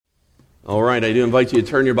All right, I do invite you to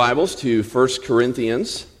turn your Bibles to 1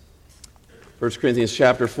 Corinthians. 1 Corinthians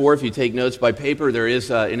chapter 4. If you take notes by paper, there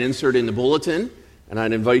is an insert in the bulletin, and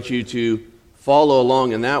I'd invite you to follow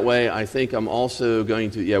along in that way. I think I'm also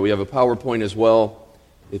going to, we have a PowerPoint as well,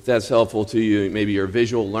 if that's helpful to you. Maybe you're a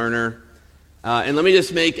visual learner. And let me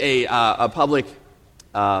just make a public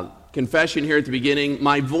confession here at the beginning.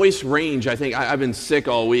 My voice range, I think, I've been sick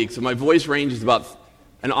all week, so my voice range is about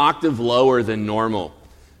an octave lower than normal.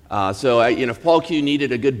 If Paul Q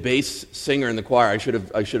needed a good bass singer in the choir, I should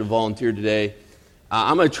have volunteered today.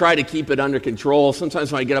 I'm going to try to keep it under control.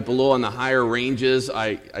 Sometimes when I get up a little on the higher ranges,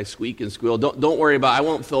 I squeak and squeal. Don't worry about it. I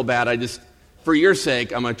won't feel bad. For your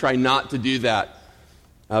sake, I'm going to try not to do that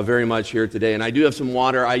very much here today. And I do have some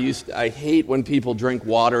water. I hate when people drink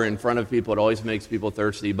water in front of people. It always makes people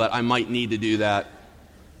thirsty, but I might need to do that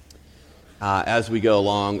as we go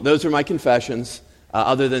along. Those are my confessions.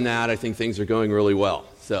 Other than that, I think things are going really well.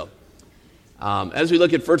 So, as we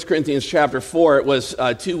look at 1 Corinthians chapter 4, it was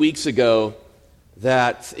 2 weeks ago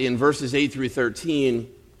that in verses 8 through 13,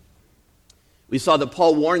 we saw that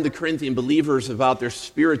Paul warned the Corinthian believers about their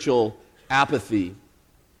spiritual apathy.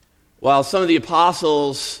 While some of the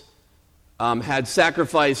apostles had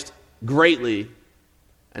sacrificed greatly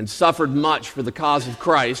and suffered much for the cause of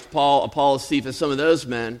Christ, Paul, Apollos, Cephas, some of those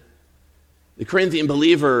men, the Corinthian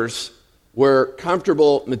believers were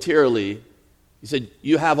comfortable materially. He said,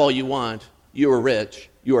 you have all you want, you are rich,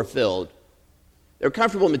 you are filled. They were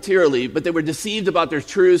comfortable materially, but they were deceived about their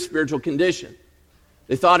true spiritual condition.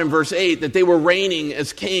 They thought in verse 8 that they were reigning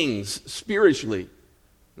as kings spiritually.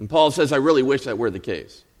 And Paul says, I really wish that were the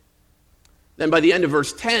case. Then by the end of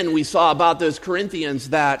verse 10, we saw about those Corinthians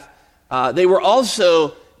that they were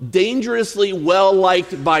also dangerously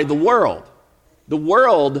well-liked by the world. The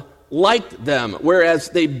world liked them, whereas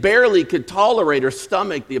they barely could tolerate or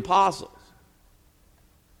stomach the apostles.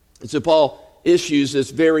 And so Paul issues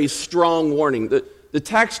this very strong warning. The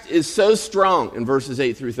text is so strong in verses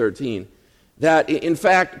 8 through 13 that, in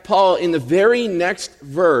fact, Paul, in the very next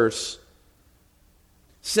verse,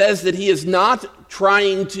 says that he is not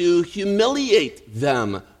trying to humiliate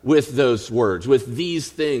them with those words, with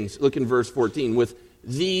these things. Look in verse 14, with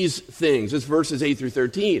these things. It's verses 8 through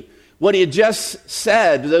 13. What he had just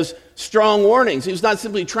said, those strong warnings, he was not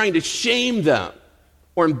simply trying to shame them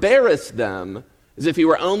or embarrass them, as if he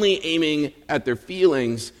were only aiming at their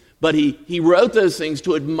feelings, but he wrote those things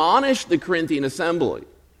to admonish the Corinthian assembly.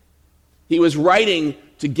 He was writing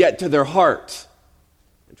to get to their heart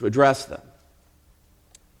and to address them.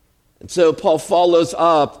 And so Paul follows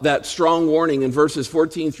up that strong warning in verses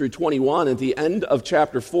 14 through 21 at the end of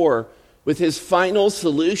chapter 4 with his final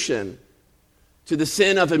solution to the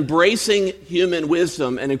sin of embracing human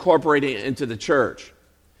wisdom and incorporating it into the church.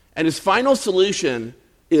 And his final solution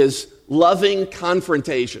is loving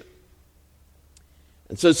confrontation.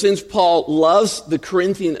 And so since Paul loves the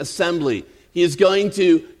Corinthian assembly, he is going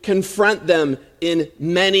to confront them in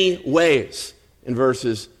many ways in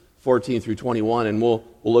verses 14 through 21, and we'll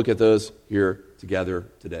look at those here together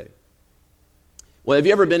today. Well, have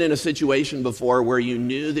you ever been in a situation before where you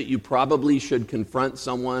knew that you probably should confront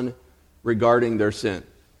someone regarding their sin?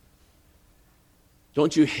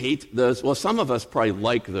 Don't you hate those? Well, some of us probably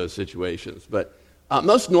like those situations, but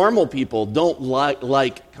most normal people don't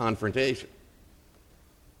like confrontation.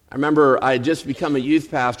 I remember I had just become a youth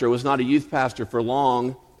pastor. I was not a youth pastor for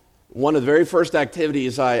long. One of the very first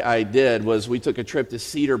activities I did was we took a trip to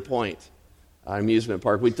Cedar Point amusement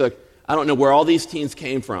park. I don't know where all these teens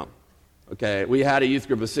came from. Okay, we had a youth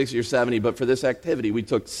group of 60 or 70, but for this activity, we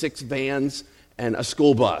took 6 vans and a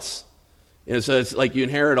school bus. So it's like you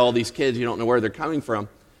inherit all these kids, you don't know where they're coming from.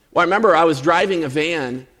 Well, I remember I was driving a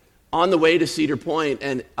van on the way to Cedar Point,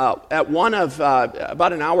 and at one of,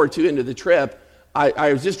 about an hour or two into the trip,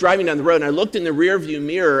 I was just driving down the road, and I looked in the rearview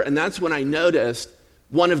mirror, and that's when I noticed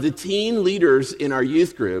one of the teen leaders in our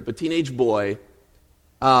youth group, a teenage boy,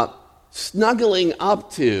 snuggling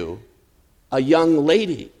up to a young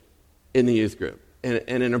lady in the youth group in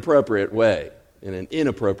an inappropriate way,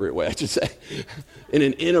 I should say, in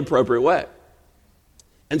an inappropriate way.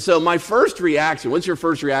 And so my first reaction, what's your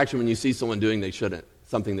first reaction when you see someone doing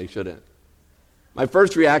something they shouldn't? My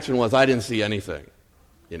first reaction was, I didn't see anything,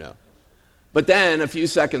 But then a few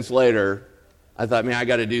seconds later, I thought, man, I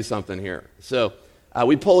got to do something here. So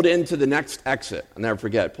we pulled into the next exit. I'll never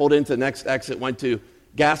forget. Pulled into the next exit, went to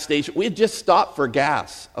gas station. We had just stopped for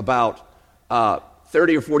gas about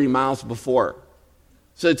 30 or 40 miles before.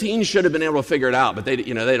 So the teens should have been able to figure it out, but they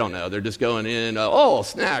don't know. They're just going in,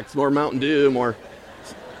 snacks, more Mountain Dew, more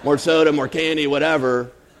soda, more candy,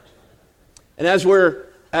 whatever. And as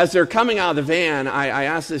they're coming out of the van, I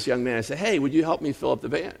asked this young man, I said, hey, would you help me fill up the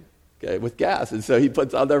van? okay, with gas. And so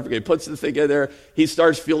I'll never forget, he puts the thing in there, he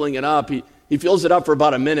starts filling it up. He fills it up for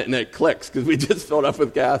about a minute and it clicks because we just filled up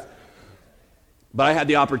with gas. But I had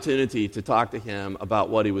the opportunity to talk to him about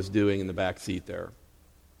what he was doing in the back seat there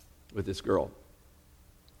with this girl.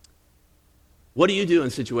 What do you do in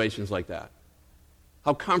situations like that?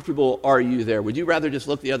 How comfortable are you there? Would you rather just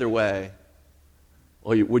look the other way,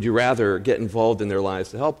 or would you rather get involved in their lives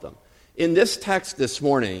to help them? In this text this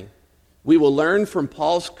morning, we will learn from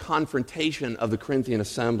Paul's confrontation of the Corinthian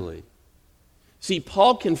assembly. See,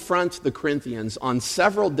 Paul confronts the Corinthians on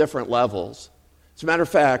several different levels. As a matter of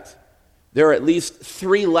fact, there are at least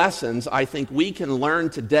 3 lessons I think we can learn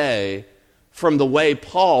today from the way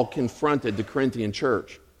Paul confronted the Corinthian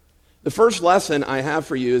church. The first lesson I have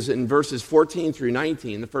for you is in verses 14 through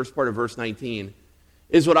 19, the first part of verse 19,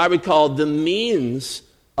 is what I would call the means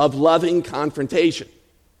of loving confrontation.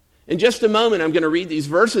 In just a moment, I'm going to read these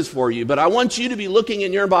verses for you, but I want you to be looking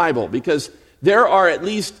in your Bible because there are at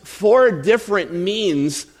least 4 different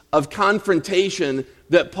means of confrontation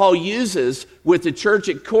that Paul uses with the church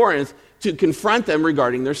at Corinth to confront them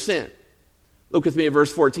regarding their sin. Look with me at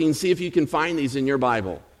verse 14. See if you can find these in your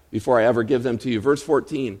Bible before I ever give them to you. Verse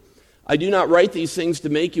 14. I do not write these things to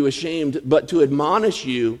make you ashamed, but to admonish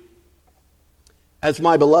you as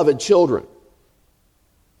my beloved children.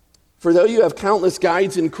 For though you have countless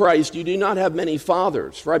guides in Christ, you do not have many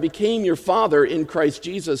fathers. For I became your father in Christ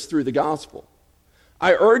Jesus through the gospel.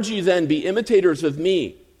 I urge you then, be imitators of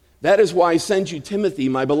me. That is why I send you Timothy,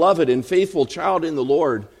 my beloved and faithful child in the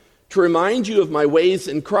Lord, to remind you of my ways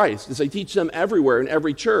in Christ, as I teach them everywhere in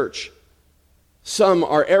every church. Some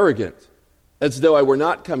are arrogant, as though I were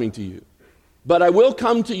not coming to you. But I will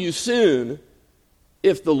come to you soon,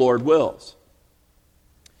 if the Lord wills.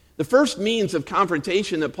 The first means of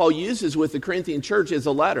confrontation that Paul uses with the Corinthian church is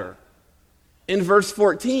a letter. In verse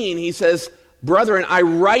 14, he says, brethren, I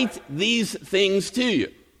write these things to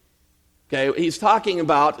you. Okay, he's talking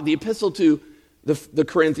about the epistle to the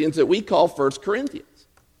Corinthians that we call 1 Corinthians.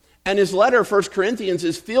 And his letter, 1 Corinthians,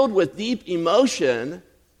 is filled with deep emotion,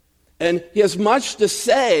 and he has much to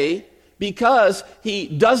say because he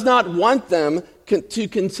does not want them to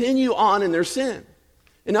continue on in their sin.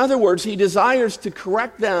 In other words, he desires to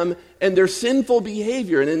correct them in their sinful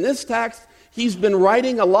behavior. And in this text, he's been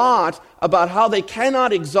writing a lot about how they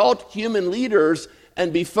cannot exalt human leaders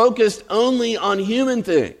and be focused only on human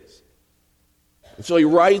things. And so he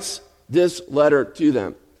writes this letter to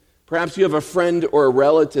them. Perhaps you have a friend or a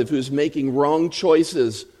relative who's making wrong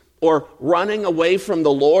choices or running away from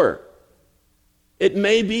the Lord. It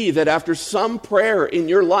may be that after some prayer in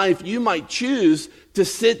your life, you might choose to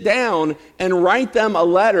sit down and write them a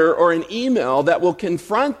letter or an email that will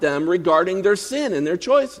confront them regarding their sin and their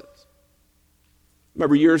choices.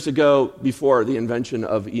 Remember years ago, before the invention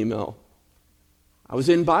of email, I was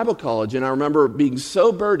in Bible college, and I remember being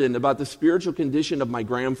so burdened about the spiritual condition of my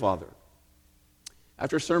grandfather.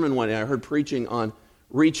 After a sermon one day, I heard preaching on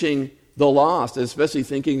reaching the lost, especially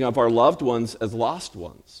thinking of our loved ones as lost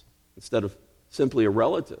ones instead of simply a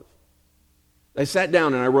relative. I sat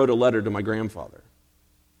down and I wrote a letter to my grandfather.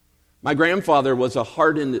 My grandfather was a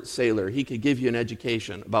hardened sailor. He could give you an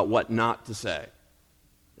education about what not to say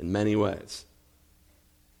in many ways.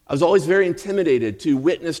 I was always very intimidated to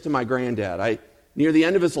witness to my granddad. Near the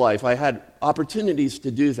end of his life, I had opportunities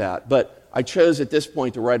to do that, but I chose at this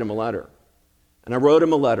point to write him a letter. And I wrote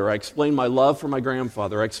him a letter. I explained my love for my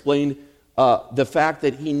grandfather. I explained the fact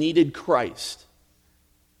that he needed Christ.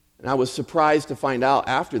 And I was surprised to find out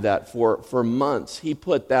after that, for months, he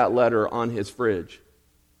put that letter on his fridge.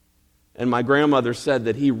 And my grandmother said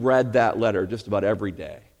that he read that letter just about every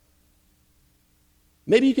day.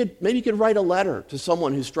 Maybe you could write a letter to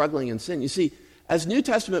someone who's struggling in sin. You see, as New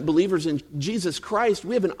Testament believers in Jesus Christ,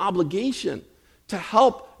 we have an obligation to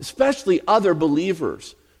help, especially other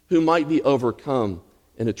believers who might be overcome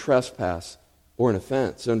in a trespass or an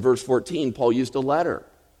offense. So in verse 14, Paul used a letter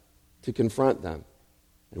to confront them.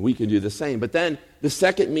 And we can do the same. But then the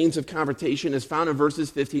second means of confrontation is found in verses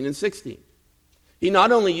 15 and 16. He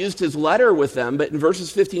not only used his letter with them, but in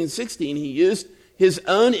verses 15 and 16, he used his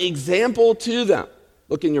own example to them.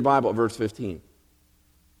 Look in your Bible at verse 15.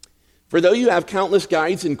 For though you have countless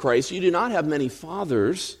guides in Christ, you do not have many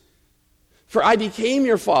fathers. For I became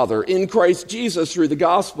your father in Christ Jesus through the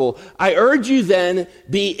gospel. I urge you then,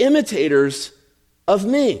 be imitators of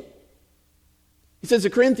me. He says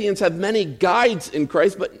the Corinthians have many guides in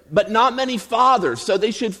Christ, but not many fathers, so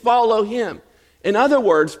they should follow him. In other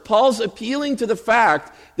words, Paul's appealing to the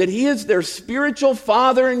fact that he is their spiritual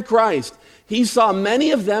father in Christ. He saw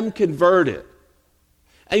many of them converted.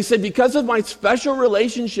 And he said, because of my special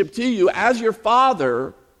relationship to you as your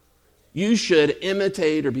father, you should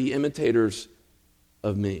imitate or be imitators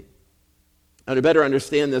of me. Now, to better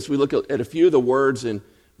understand this, we look at a few of the words in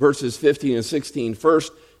verses 15 and 16.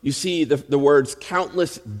 First, you see the words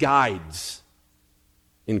countless guides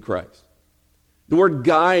in Christ. The word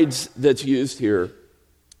guides that's used here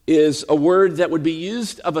is a word that would be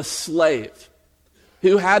used of a slave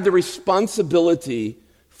who had the responsibility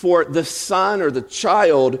for the son or the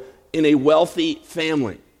child in a wealthy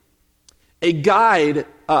family. A guide,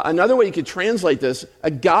 another way you could translate this, a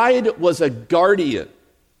guide was a guardian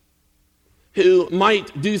who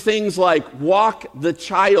might do things like walk the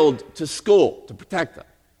child to school to protect them.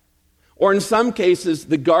 Or in some cases,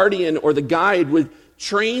 the guardian or the guide would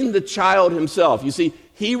train the child himself. You see,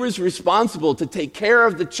 he was responsible to take care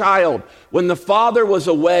of the child when the father was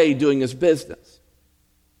away doing his business.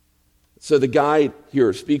 So the guide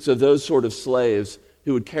here speaks of those sort of slaves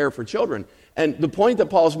who would care for children. And the point that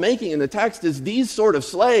Paul's making in the text is these sort of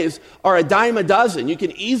slaves are a dime a dozen. You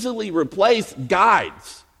can easily replace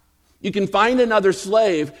guides. You can find another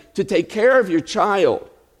slave to take care of your child,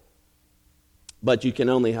 but you can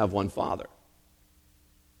only have one father.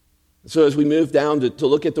 So as we move down to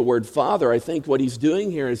look at the word father, I think what he's doing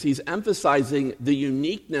here is he's emphasizing the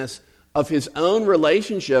uniqueness of his own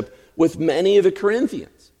relationship with many of the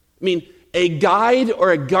Corinthians. I mean, a guide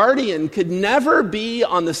or a guardian could never be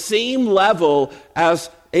on the same level as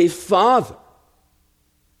a father.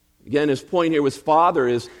 Again, his point here with father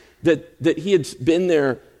is that he had been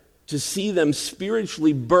there to see them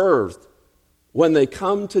spiritually birthed when they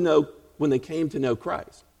came to know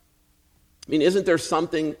Christ. I mean, isn't there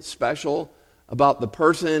something special about the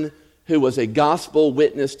person who was a gospel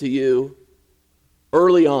witness to you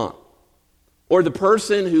early on? Or the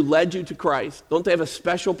person who led you to Christ? Don't they have a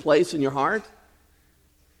special place in your heart?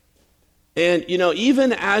 And,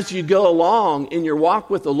 even as you go along in your walk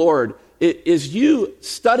with the Lord, as you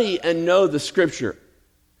study and know the Scripture,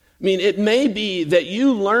 I mean, it may be that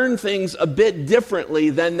you learn things a bit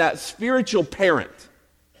differently than that spiritual parent,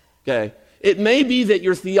 okay? It may be that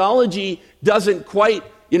your theology doesn't quite,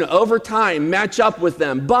 over time match up with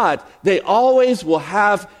them, but they always will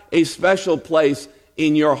have a special place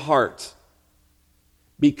in your heart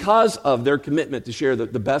because of their commitment to share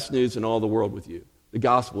the best news in all the world with you, the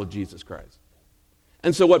gospel of Jesus Christ.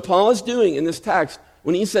 And so what Paul is doing in this text,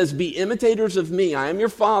 when he says, be imitators of me, I am your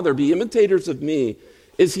father, be imitators of me,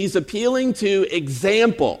 is he's appealing to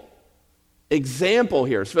example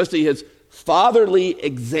here, especially his fatherly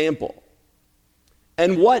example.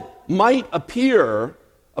 And what might appear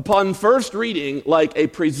upon first reading like a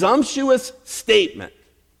presumptuous statement,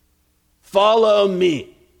 follow me.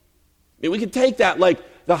 I mean, we could take that like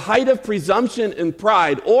the height of presumption and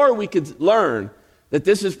pride, or we could learn that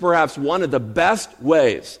this is perhaps one of the best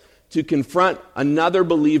ways to confront another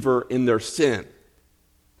believer in their sin.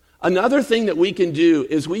 Another thing that we can do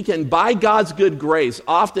is we can, by God's good grace,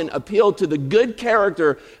 often appeal to the good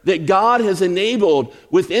character that God has enabled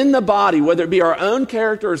within the body, whether it be our own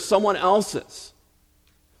character or someone else's,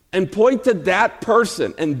 and point to that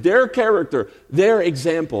person and their character, their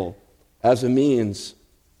example, as a means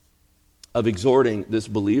of exhorting this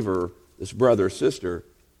believer, this brother or sister,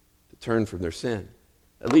 to turn from their sin.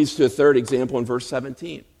 That leads to a third example in verse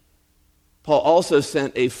 17. Paul also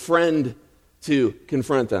sent a friend to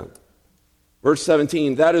confront them. Verse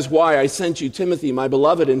 17, that is why I sent you, Timothy, my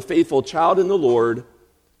beloved and faithful child in the Lord,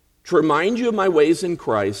 to remind you of my ways in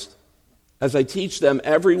Christ as I teach them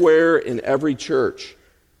everywhere in every church.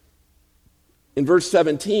 In verse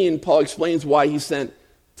 17, Paul explains why he sent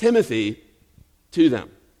Timothy to them.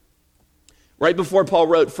 Right before Paul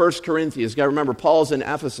wrote 1 Corinthians, you got to remember, Paul's in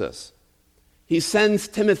Ephesus. He sends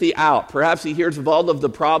Timothy out. Perhaps he hears of all of the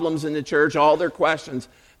problems in the church, all their questions,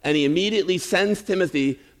 and he immediately sends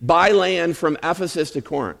Timothy by land from Ephesus to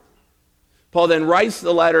Corinth. Paul then writes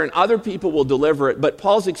the letter, and other people will deliver it, but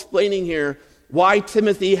Paul's explaining here why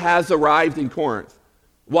Timothy has arrived in Corinth,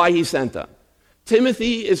 why he sent them.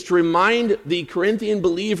 Timothy is to remind the Corinthian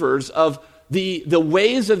believers of the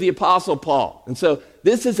ways of the Apostle Paul. And so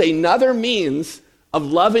this is another means of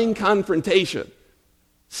loving confrontation.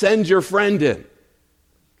 Send your friend in.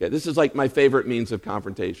 Okay, this is like my favorite means of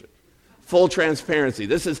confrontation. Full transparency.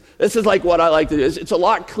 This is like what I like to do. It's a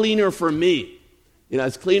lot cleaner for me.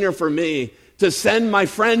 It's cleaner for me to send my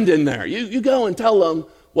friend in there. You go and tell them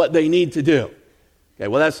what they need to do. Okay,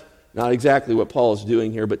 well, that's not exactly what Paul is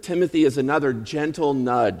doing here, but Timothy is another gentle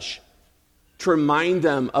nudge to remind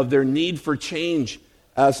them of their need for change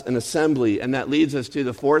as an assembly. And that leads us to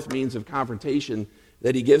the fourth means of confrontation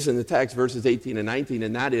that he gives in the text, verses 18 and 19,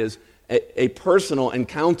 and that is a personal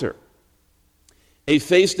encounter. A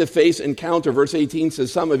face-to-face encounter. Verse 18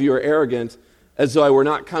 says, some of you are arrogant, as though I were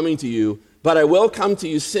not coming to you, but I will come to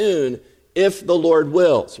you soon if the Lord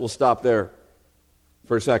wills. We'll stop there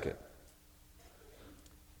for a second.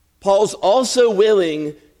 Paul's also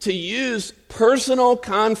willing to use personal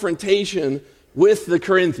confrontation with the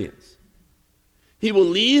Corinthians. He will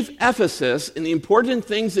leave Ephesus and the important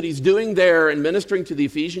things that he's doing there and ministering to the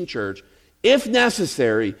Ephesian church, if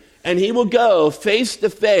necessary, and he will go face to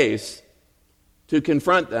face to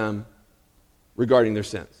confront them regarding their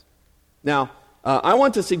sins. Now, I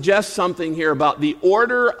want to suggest something here about the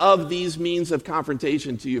order of these means of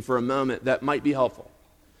confrontation to you for a moment that might be helpful.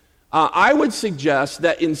 I would suggest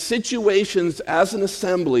that in situations as an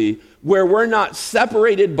assembly where we're not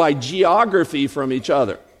separated by geography from each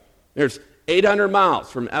other, there's 800 miles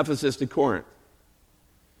from Ephesus to Corinth.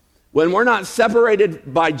 When we're not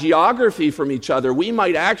separated by geography from each other, we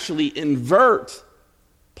might actually invert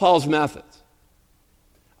Paul's methods.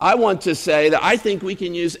 I want to say that I think we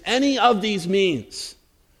can use any of these means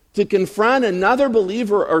to confront another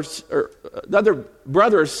believer or another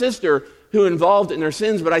brother or sister who are involved in their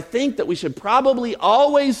sins, but I think that we should probably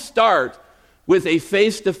always start with a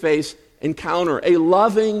face-to-face encounter, a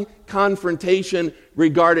loving confrontation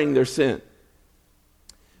regarding their sin.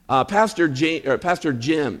 Pastor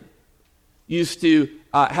Jim used to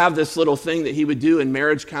have this little thing that he would do in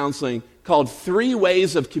marriage counseling called 3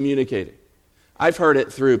 ways of communicating. I've heard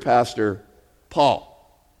it through Pastor Paul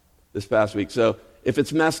this past week. So if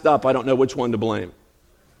it's messed up, I don't know which one to blame.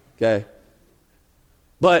 Okay?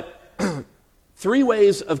 But 3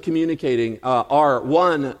 ways of communicating are,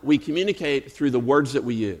 1, we communicate through the words that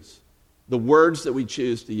we use. The words that we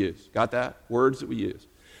choose to use. Got that? Words that we use.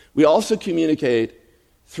 We also communicate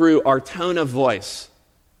through our tone of voice.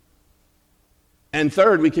 And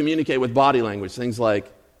 3rd, we communicate with body language, things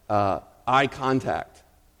like eye contact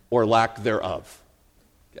or lack thereof.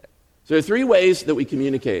 Okay. So there are 3 ways that we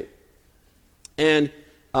communicate. And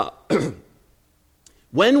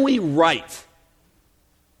when we write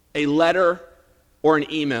a letter or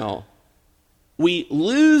an email, we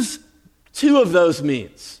lose 2 of those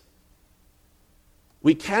means.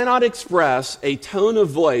 We cannot express a tone of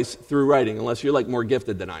voice through writing unless you're more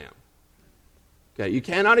gifted than I am. Okay, you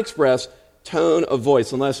cannot express tone of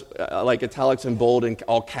voice unless italics and bold and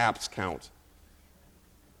all caps count.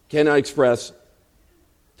 Cannot express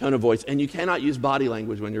tone of voice, and you cannot use body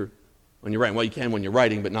language when you're writing. Well, you can when you're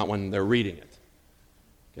writing, but not when they're reading it.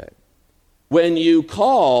 Okay. When you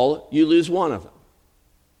call, you lose one of them.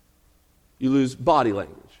 You lose body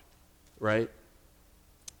language, right?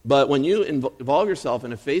 But when you involve yourself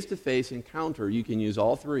in a face-to-face encounter, you can use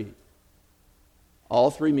all 3. All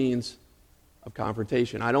 3 means of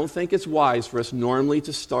confrontation. I don't think it's wise for us normally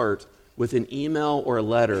to start with an email or a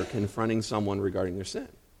letter confronting someone regarding their sin.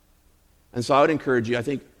 And so I would encourage you, I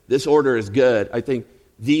think this order is good. I think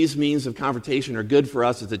these means of confrontation are good for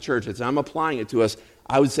us as a church. As I'm applying it to us,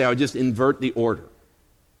 I would say I would just invert the order.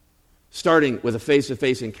 Starting with a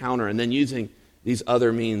face-to-face encounter and then using these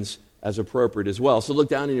other means as appropriate as well. So look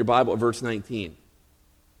down in your Bible at verse 19.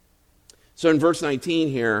 So in verse 19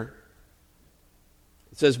 here,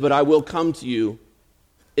 it says, "But I will come to you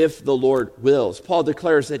if the Lord wills." Paul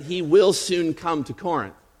declares that he will soon come to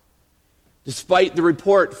Corinth. Despite the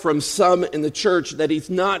report from some in the church that he's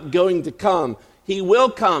not going to come, he will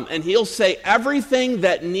come and he'll say everything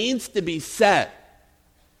that needs to be said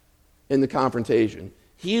in the confrontation.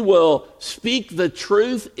 He will speak the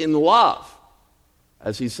truth in love,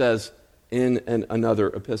 as he says in another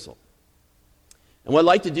epistle. And what I'd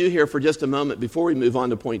like to do here for just a moment before we move on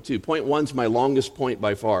to point 2. Point 1's my longest point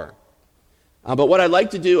by far. But what I'd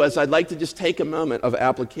like to do is I'd like to just take a moment of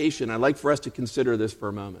application. I'd like for us to consider this for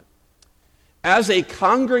a moment. As a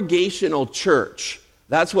congregational church,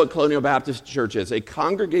 that's what Colonial Baptist Church is, a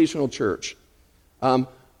congregational church.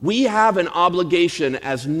 We have an obligation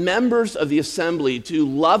as members of the assembly to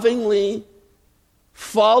lovingly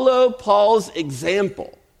follow Paul's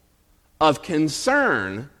example of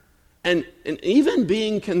concern and even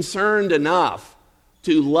being concerned enough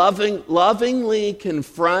to lovingly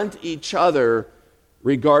confront each other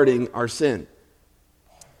regarding our sin.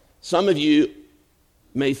 Some of you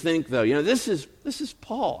may think, though, this is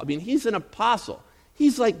Paul. I mean, he's an apostle.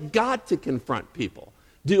 He's got to confront people.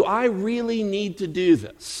 Do I really need to do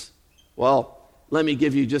this? Well, let me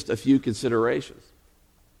give you just a few considerations.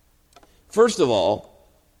 First of all,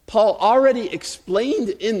 Paul already explained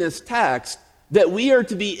in this text that we are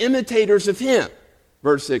to be imitators of him.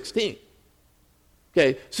 Verse 16.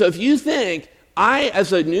 Okay, so if you think,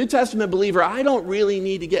 as a New Testament believer, I don't really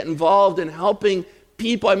need to get involved in helping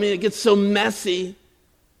people. I mean, it gets so messy,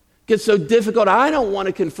 gets so difficult. I don't want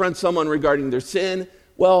to confront someone regarding their sin.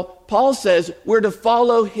 Well, Paul says we're to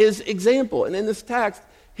follow his example. And in this text,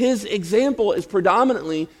 his example is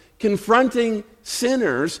predominantly confronting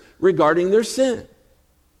sinners regarding their sin.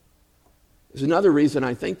 There's another reason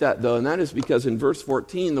I think that, though, and that is because in verse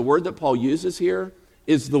 14, the word that Paul uses here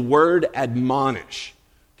is the word admonish.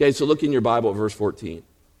 Okay, so look in your Bible at verse 14.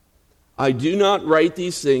 I do not write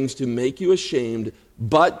these things to make you ashamed,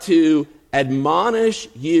 but to admonish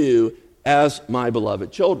you as my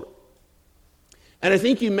beloved children. And I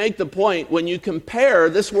think you make the point when you compare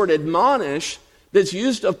this word admonish that's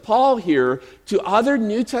used of Paul here to other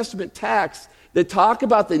New Testament texts that talk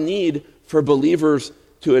about the need for believers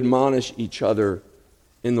to admonish each other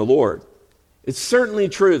in the Lord. It's certainly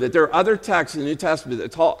true that there are other texts in the New Testament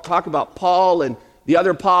that talk about Paul and the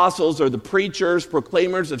other apostles or the preachers,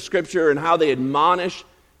 proclaimers of Scripture, and how they admonish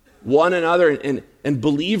one another and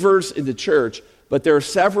believers in the church. But there are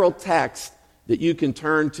several texts that you can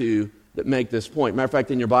turn to that make this point. Matter of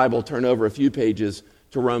fact, in your Bible, turn over a few pages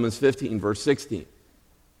to Romans 15, verse 16.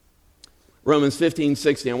 Romans 15,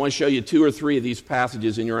 16. I want to show you 2 or 3 of these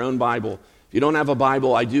passages in your own Bible. If you don't have a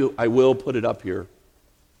Bible, I will put it up here.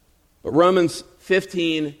 But Romans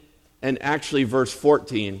 15 and actually verse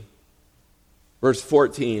 14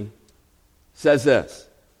 says this.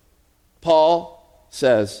 Paul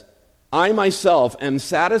says, I myself am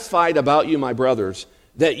satisfied about you, my brothers,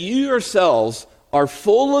 that you yourselves are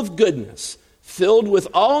full of goodness, filled with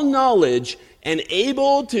all knowledge, and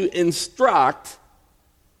able to instruct.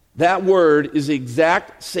 That word is the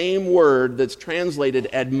exact same word that's translated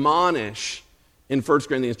admonish in 1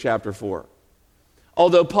 Corinthians chapter 4.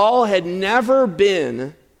 Although Paul had never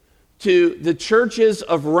been to the churches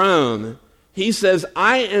of Rome, he says,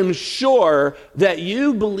 I am sure that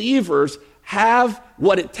you believers have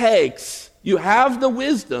what it takes. You have the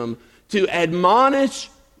wisdom to admonish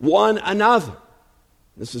one another.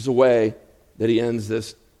 This is the way that he ends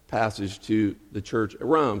this passage to the church at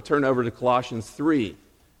Rome. Turn over to Colossians 3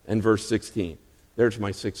 and verse 16. There's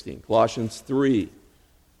my 16. Colossians 3,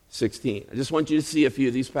 16. I just want you to see a few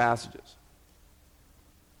of these passages.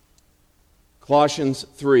 Colossians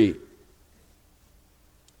 3,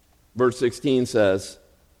 verse 16 says,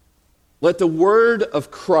 let the word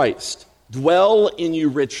of Christ dwell in you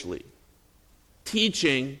richly,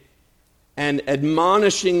 teaching and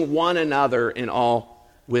admonishing one another in all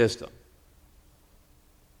wisdom,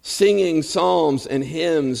 singing psalms and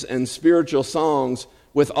hymns and spiritual songs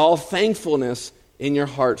with all thankfulness in your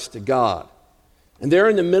hearts to God. And there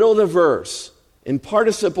in the middle of the verse, in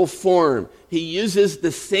participle form, he uses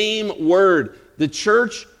the same word. The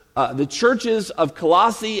churches of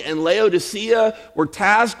Colossae and Laodicea were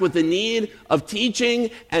tasked with the need of teaching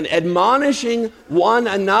and admonishing one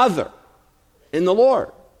another in the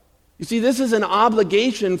Lord. You see, this is an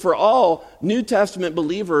obligation for all New Testament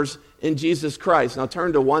believers in Jesus Christ. Now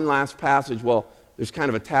turn to one last passage. Well, there's kind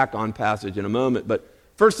of a tack-on passage in a moment, but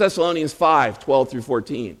 1 Thessalonians 5, 12 through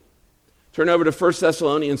 14. Turn over to 1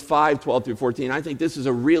 Thessalonians 5, 12 through 14. I think this is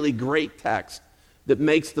a really great text that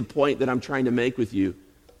makes the point that I'm trying to make with you.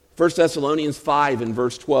 1 Thessalonians 5 and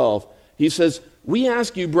verse 12. He says, we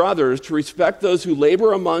ask you, brothers, to respect those who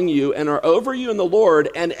labor among you and are over you in the Lord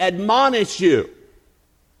and admonish you.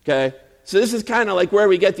 Okay? So this is kind of like where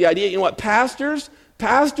we get the idea. You know what? Pastors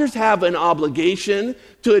have an obligation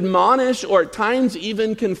to admonish or at times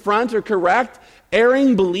even confront or correct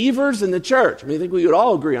erring believers in the church. I mean, I think we would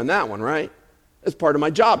all agree on that one, right? That's part of my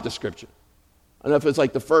job description. I don't know if it's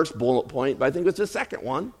like the first bullet point, but I think it's the second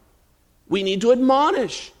one. We need to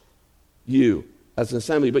admonish you as an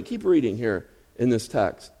assembly. But keep reading here in this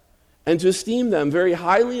text. And to esteem them very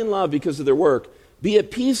highly in love because of their work. Be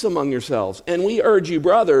at peace among yourselves. And we urge you,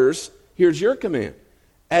 brothers, here's your command.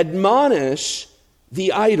 Admonish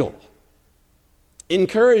the idle.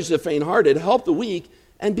 Encourage the faint-hearted. Help the weak.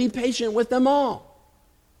 And be patient with them all.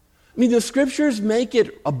 I mean, the scriptures make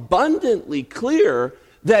it abundantly clear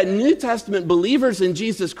that New Testament believers in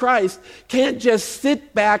Jesus Christ can't just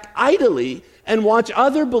sit back idly and watch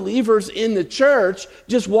other believers in the church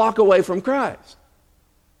just walk away from Christ.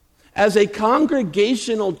 As a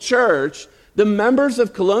congregational church, the members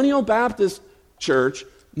of Colonial Baptist Church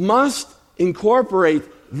must incorporate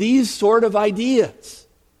these sort of ideas,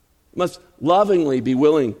 must lovingly be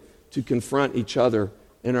willing to confront each other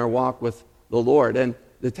in our walk with the Lord. And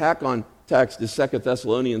the tack-on text is 2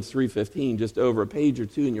 Thessalonians 3:15, just over a page or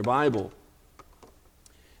two in your Bible.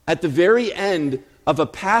 At the very end of a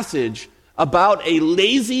passage about a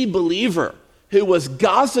lazy believer who was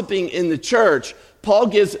gossiping in the church, Paul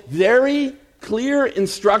gives very clear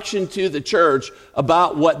instruction to the church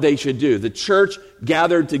about what they should do. The church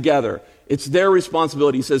gathered together. It's their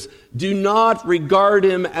responsibility. He says, do not regard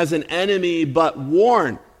him as an enemy, but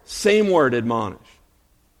warn. Same word, admonish.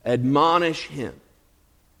 Admonish him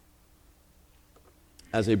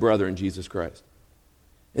as a brother in Jesus Christ.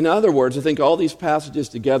 In other words, I think all these passages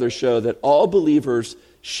together show that all believers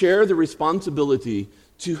share the responsibility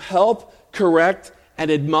to help correct and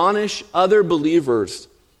admonish other believers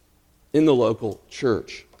in the local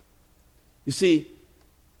church. You see,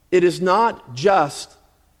 it is not just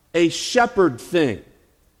a shepherd thing.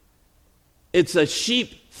 It's a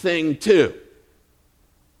sheep thing too.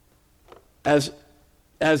 As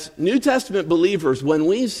New Testament believers, when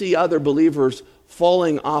we see other believers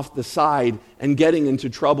falling off the side and getting into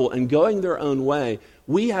trouble and going their own way,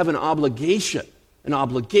 we have an obligation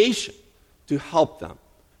to help them,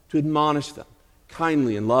 to admonish them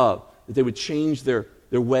kindly in love, that they would change their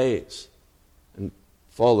ways and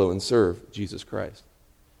follow and serve Jesus Christ.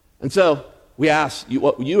 And so you asked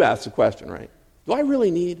the question, right? Do I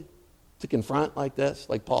really need to confront like this,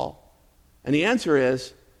 like Paul? And the answer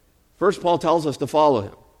is, first Paul tells us to follow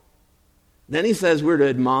him. Then he says we're to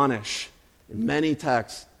admonish in many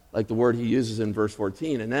texts, like the word he uses in verse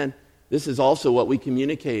 14. And then this is also what we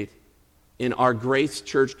communicate in our Grace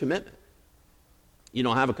Church commitment. You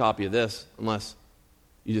don't have a copy of this unless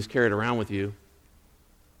you just carry it around with you.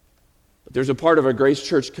 But there's a part of our Grace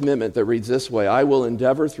Church commitment that reads this way: I will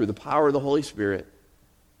endeavor through the power of the Holy Spirit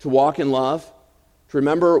to walk in love, to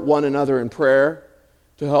remember one another in prayer,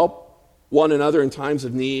 to help one another in times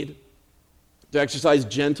of need, to exercise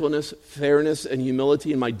gentleness, fairness, and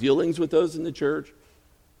humility in my dealings with those in the church,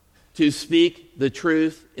 to speak the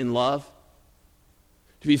truth in love,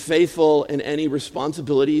 to be faithful in any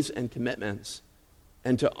responsibilities and commitments,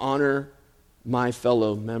 and to honor my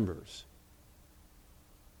fellow members.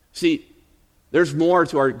 See, there's more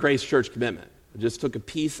to our Grace Church commitment. I just took a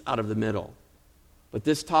piece out of the middle. But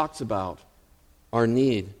this talks about our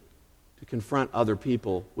need to confront other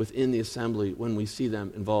people within the assembly when we see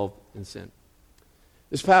them involved in sin.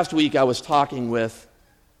 This past week, I was talking with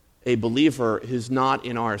a believer who's not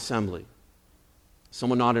in our assembly,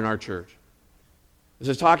 someone not in our church. As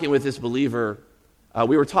I was talking with this believer,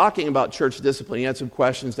 we were talking about church discipline. He had some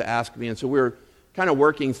questions to ask me, and so we were kind of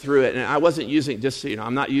working through it. And I wasn't using, just so you know,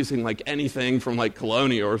 I'm not using like anything from like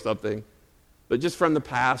Colonia or something, but just from the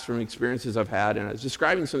past, from experiences I've had. And I was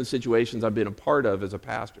describing some of the situations I've been a part of as a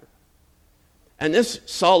pastor. And this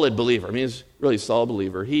solid believer, he's a really solid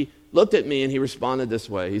believer, he looked at me and he responded this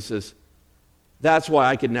way. He says, that's why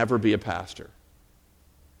I could never be a pastor.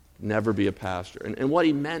 Never be a pastor. And what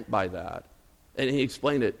he meant by that, and he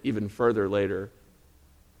explained it even further later,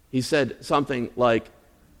 he said something like,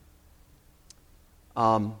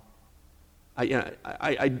 I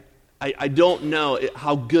don't know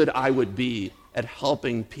how good I would be at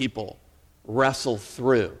helping people wrestle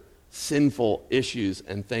through sinful issues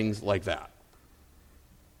and things like that.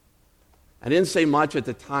 I didn't say much at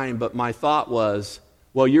the time, but my thought was,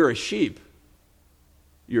 well, you're a sheep.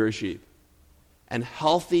 You're a sheep. And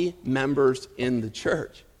healthy members in the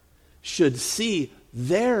church should see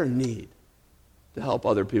their need to help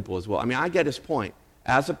other people as well. I get his point.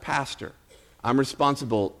 As a pastor, I'm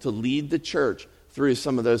responsible to lead the church through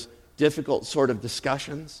some of those difficult sort of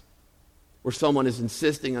discussions where someone is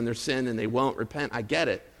insisting on their sin and they won't repent. I get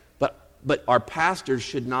it. But our pastors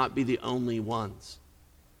should not be the only ones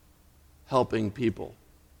helping people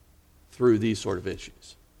through these sort of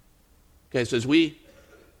issues. Okay, so as we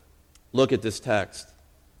look at this text,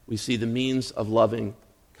 we see the means of loving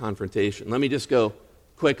confrontation. Let me just go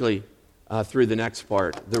quickly through the next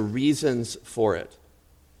part, the reasons for it.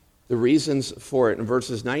 The reasons for it in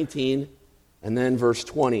verses 19 and then verse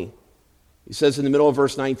 20. He says in the middle of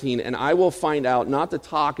verse 19, and I will find out not the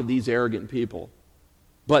talk of these arrogant people,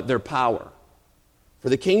 but their power. For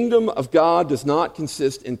the kingdom of God does not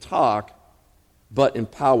consist in talk, but in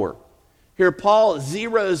power. Here Paul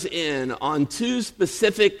zeroes in on two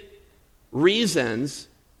specific reasons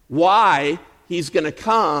why he's going to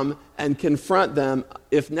come and confront them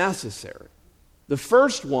if necessary. The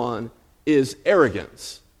first one is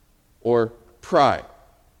arrogance or pride.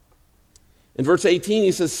 In verse 18,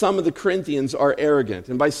 he says, some of the Corinthians are arrogant.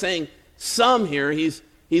 And by saying some here, he's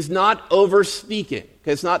not over-speaking.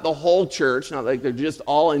 Okay, it's not the whole church, not like they're just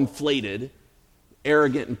all inflated,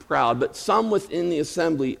 arrogant and proud, but some within the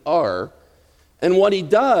assembly are. And what he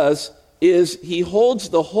does is he holds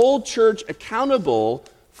the whole church accountable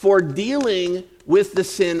for dealing with the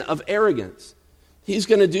sin of arrogance. He's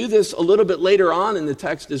going to do this a little bit later on in the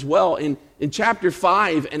text as well. In chapter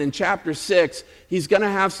 5 and in chapter 6, he's going to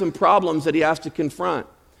have some problems that he has to confront.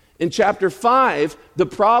 In chapter 5, the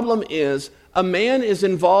problem is a man is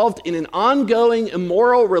involved in an ongoing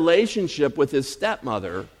immoral relationship with his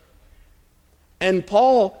stepmother. And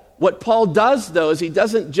what Paul does, though, is he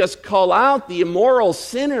doesn't just call out the immoral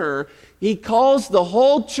sinner, he calls the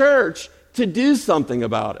whole church to do something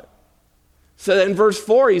about it. So in verse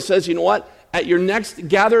 4, he says, you know what? At your next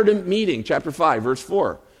gathered meeting, chapter 5, verse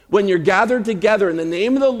 4, when you're gathered together in the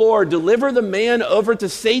name of the Lord, deliver the man over to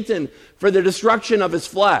Satan for the destruction of his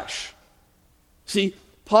flesh. See,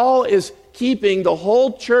 Paul is keeping the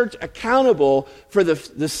whole church accountable for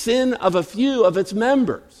the sin of a few of its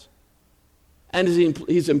members. And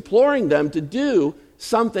he's imploring them to do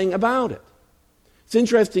something about it. It's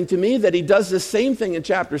interesting to me that he does the same thing in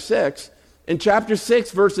chapter 6. In chapter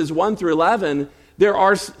 6, verses 1 through 11, there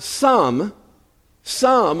are some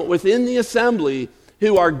within the assembly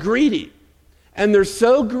who are greedy. And they're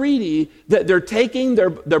so greedy that they're taking their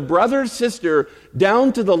brother or sister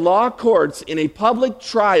down to the law courts in a public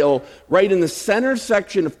trial right in the center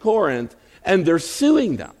section of Corinth, and they're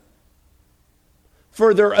suing them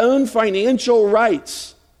for their own financial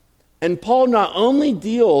rights. And Paul not only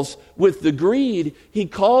deals with the greed, he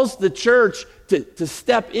calls the church to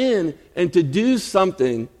step in and to do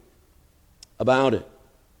something about it.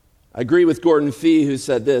 I agree with Gordon Fee, who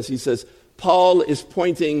said this. He says, Paul is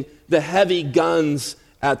pointing the heavy guns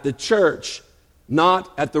at the church, not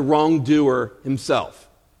at the wrongdoer himself.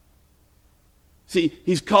 See,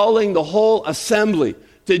 he's calling the whole assembly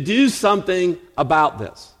to do something about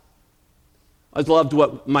this. I loved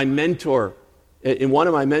what my mentor, one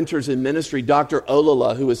of my mentors in ministry, Dr.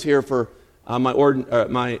 Olala, who was here for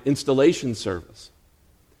my installation service.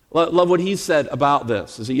 Love what he said about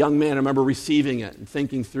this. As a young man, I remember receiving it and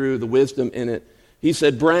thinking through the wisdom in it. He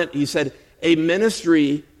said, Brent, a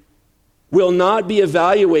ministry will not be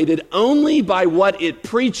evaluated only by what it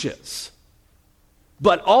preaches,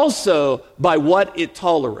 but also by what it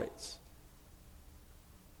tolerates.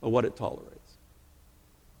 By what it tolerates.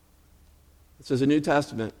 It says in the New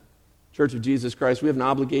Testament, Church of Jesus Christ, we have an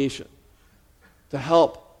obligation to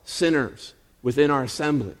help sinners within our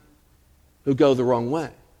assembly who go the wrong way.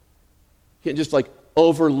 You can't just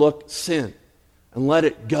overlook sin and let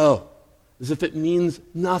it go as if it means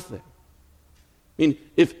nothing. I mean,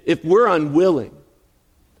 if we're unwilling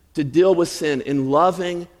to deal with sin in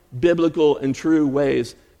loving, biblical, and true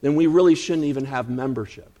ways, then we really shouldn't even have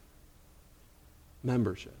membership.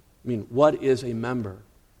 Membership. I mean, what is a member?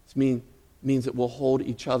 It means that we'll hold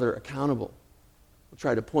each other accountable. We'll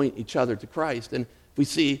try to point each other to Christ. And if we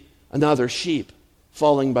see another sheep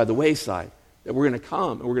falling by the wayside, that we're going to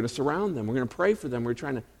come and we're going to surround them. We're going to pray for them. We're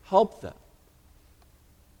trying to help them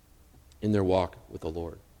in their walk with the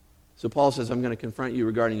Lord. So Paul says, I'm going to confront you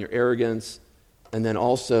regarding your arrogance and then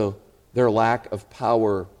also their lack of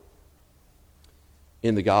power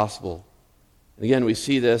in the gospel. And again, we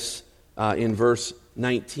see this in verse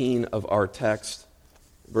 19 of our text.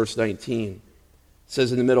 Verse 19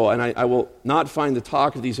 says in the middle, and I will not find the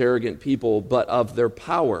talk of these arrogant people, but of their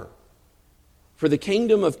power. For the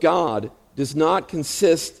kingdom of God does not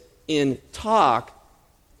consist in talk,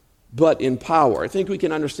 but in power. I think we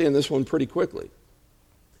can understand this one pretty quickly.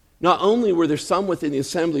 Not only were there some within the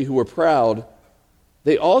assembly who were proud,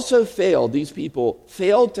 they also these people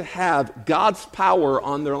failed to have God's power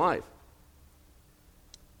on their life.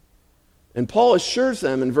 And Paul assures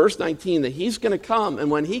them in verse 19 that he's going to come, and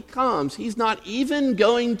when he comes, he's not even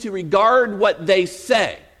going to regard what they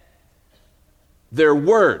say, their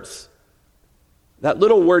words. That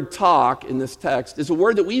little word talk in this text is a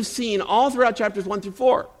word that we've seen all throughout chapters 1 through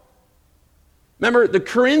 4. Remember, the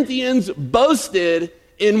Corinthians boasted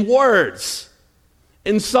in words,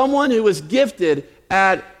 in someone who was gifted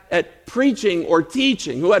at preaching or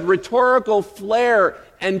teaching, who had rhetorical flair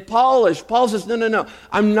and polish. Paul says, no.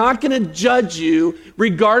 I'm not going to judge you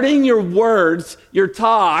regarding your words, your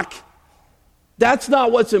talk. That's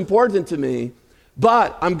not what's important to me.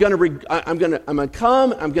 But I'm going to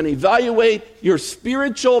come, I'm going to evaluate your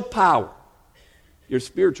spiritual power. Your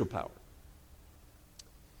spiritual power.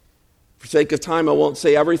 For sake of time, I won't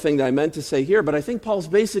say everything that I meant to say here, but I think Paul's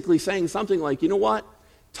basically saying something like, you know what?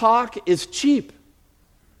 Talk is cheap.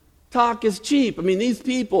 Talk is cheap. I mean, these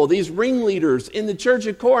people, these ringleaders in the church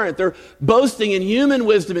of Corinth, they're boasting in human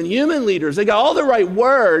wisdom and human leaders. They got all the right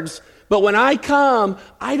words, but when I come,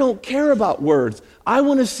 I don't care about words. I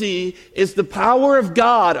want to see is the power of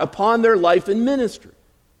God upon their life and ministry.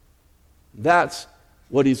 That's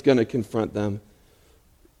what he's going to confront them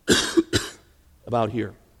about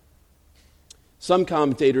here. Some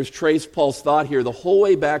commentators trace Paul's thought here the whole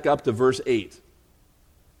way back up to verse 8.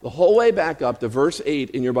 The whole way back up to verse 8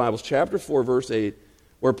 in your Bibles, chapter 4, verse 8,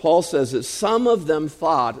 where Paul says that some of them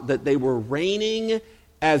thought that they were reigning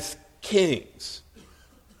as kings.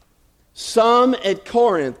 Some at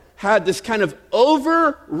Corinth had this kind of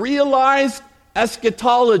over-realized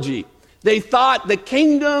eschatology. They thought the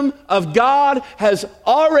kingdom of God has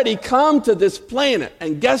already come to this planet.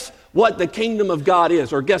 And guess what the kingdom of God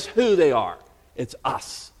is? Or guess who they are? It's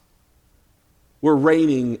us. We're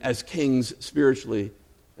reigning as kings spiritually.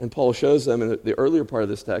 And Paul shows them in the earlier part of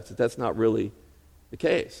this text that that's not really the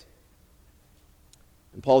case.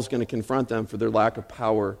 And Paul's going to confront them for their lack of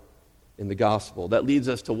power in the gospel. That leads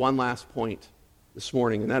us to one last point this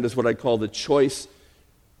morning, and that is what I call the choice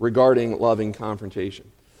regarding loving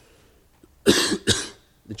confrontation.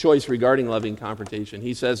 The choice regarding loving confrontation.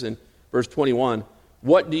 He says in verse 21,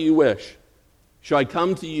 "What do you wish? Shall I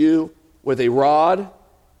come to you with a rod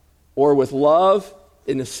or with love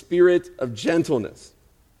in a spirit of gentleness?"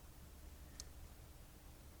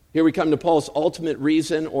 Here we come to Paul's ultimate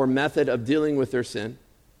reason or method of dealing with their sin.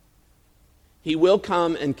 He will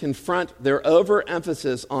come and confront their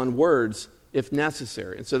overemphasis on words if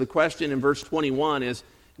necessary. And so the question in verse 21 is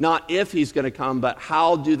not if he's going to come, but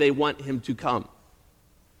how do they want him to come?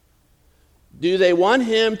 Do they want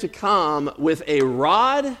him to come with a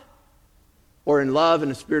rod or in love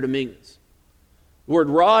and a spirit of meekness? The word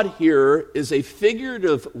rod here is a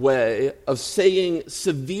figurative way of saying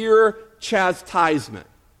severe chastisement.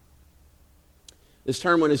 This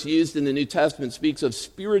term, when it's used in the New Testament, speaks of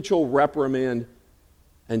spiritual reprimand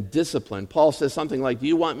and discipline. Paul says something like, do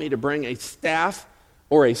you want me to bring a staff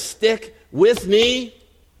or a stick with me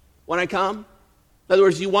when I come? In other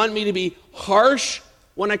words, you want me to be harsh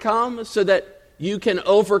when I come so that you can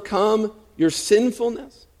overcome your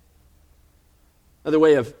sinfulness? Another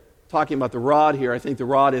way of talking about the rod here, I think the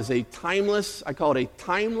rod is I call it a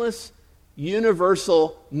timeless,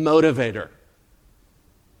 universal motivator.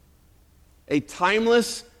 A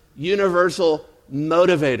timeless, universal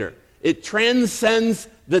motivator. It transcends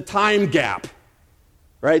the time gap,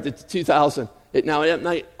 right? The 2000. It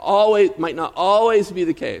might not always be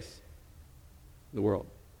the case in the world.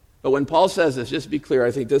 But when Paul says this, just to be clear,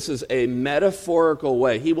 I think this is a metaphorical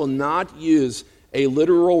way. He will not use a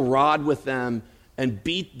literal rod with them and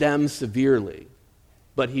beat them severely,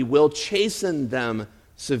 but he will chasten them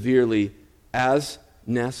severely as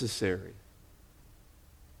necessary.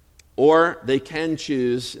 Or they can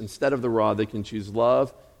choose, instead of the rod, they can choose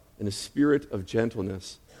love and a spirit of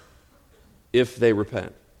gentleness if they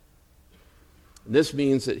repent. This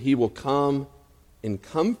means that he will come in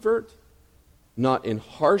comfort, not in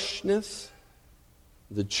harshness.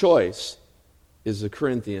 The choice is the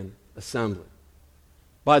Corinthian assembly.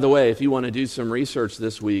 By the way, if you want to do some research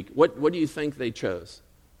this week, what do you think they chose?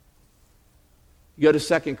 You go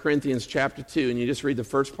to 2 Corinthians chapter 2 and you just read the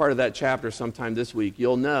first part of that chapter sometime this week,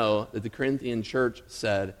 you'll know that the Corinthian church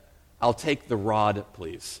said, I'll take the rod,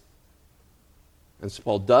 please. And so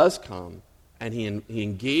Paul does come and he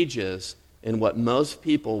engages in what most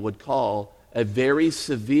people would call a very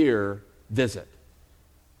severe visit,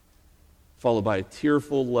 followed by a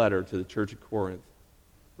tearful letter to the church of Corinth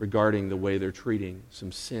regarding the way they're treating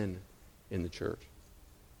some sin in the church.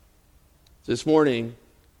 So this morning,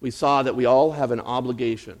 we saw that we all have an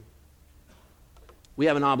obligation. We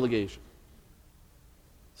have an obligation.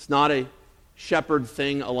 It's not a shepherd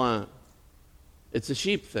thing alone. It's a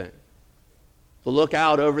sheep thing. To look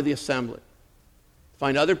out over the assembly,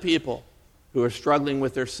 find other people who are struggling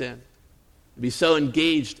with their sin, to be so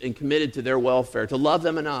engaged and committed to their welfare, to love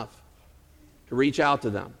them enough, to reach out to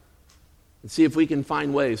them, and see if we can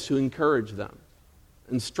find ways to encourage them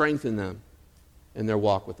and strengthen them in their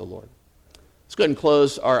walk with the Lord. Let's go ahead and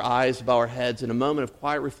close our eyes, bow our heads in a moment of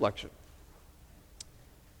quiet reflection.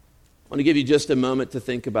 I want to give you just a moment to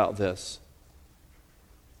think about this.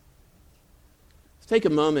 Let's take a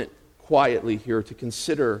moment quietly here to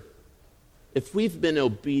consider if we've been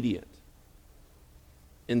obedient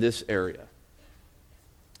in this area.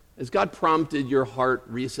 Has God prompted your heart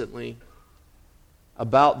recently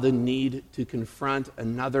about the need to confront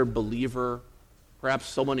another believer, perhaps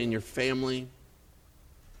someone in your family,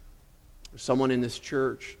 or someone in this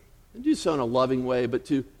church, and do so in a loving way, but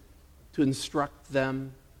to instruct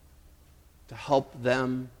them, to help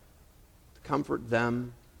them, to comfort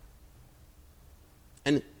them?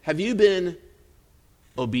 And have you been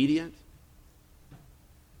obedient?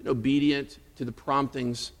 Been obedient to the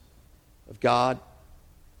promptings of God?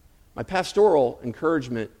 My pastoral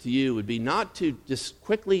encouragement to you would be not to just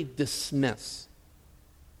quickly dismiss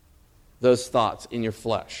those thoughts in your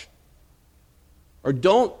flesh. Or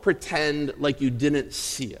don't pretend like you didn't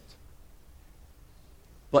see it.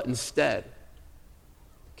 But instead,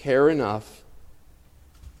 care enough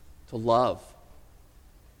to love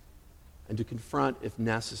and to confront if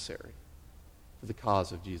necessary. for the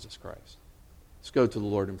cause of Jesus Christ. Let's go to the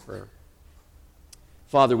Lord in prayer.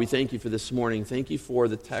 Father, we thank you for this morning. Thank you for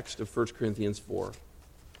the text of 1 Corinthians 4.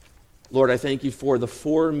 Lord, I thank you for the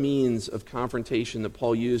 4 means of confrontation that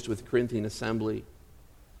Paul used with the Corinthian assembly.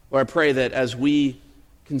 Lord, I pray that as we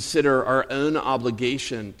consider our own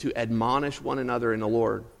obligation to admonish one another in the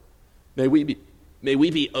Lord, may we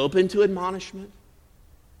be open to admonishment,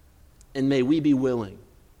 and may we be willing,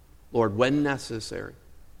 Lord, when necessary,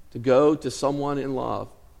 to go to someone in love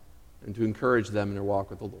and to encourage them in their walk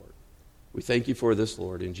with the Lord. We thank you for this,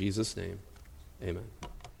 Lord. In Jesus' name, amen.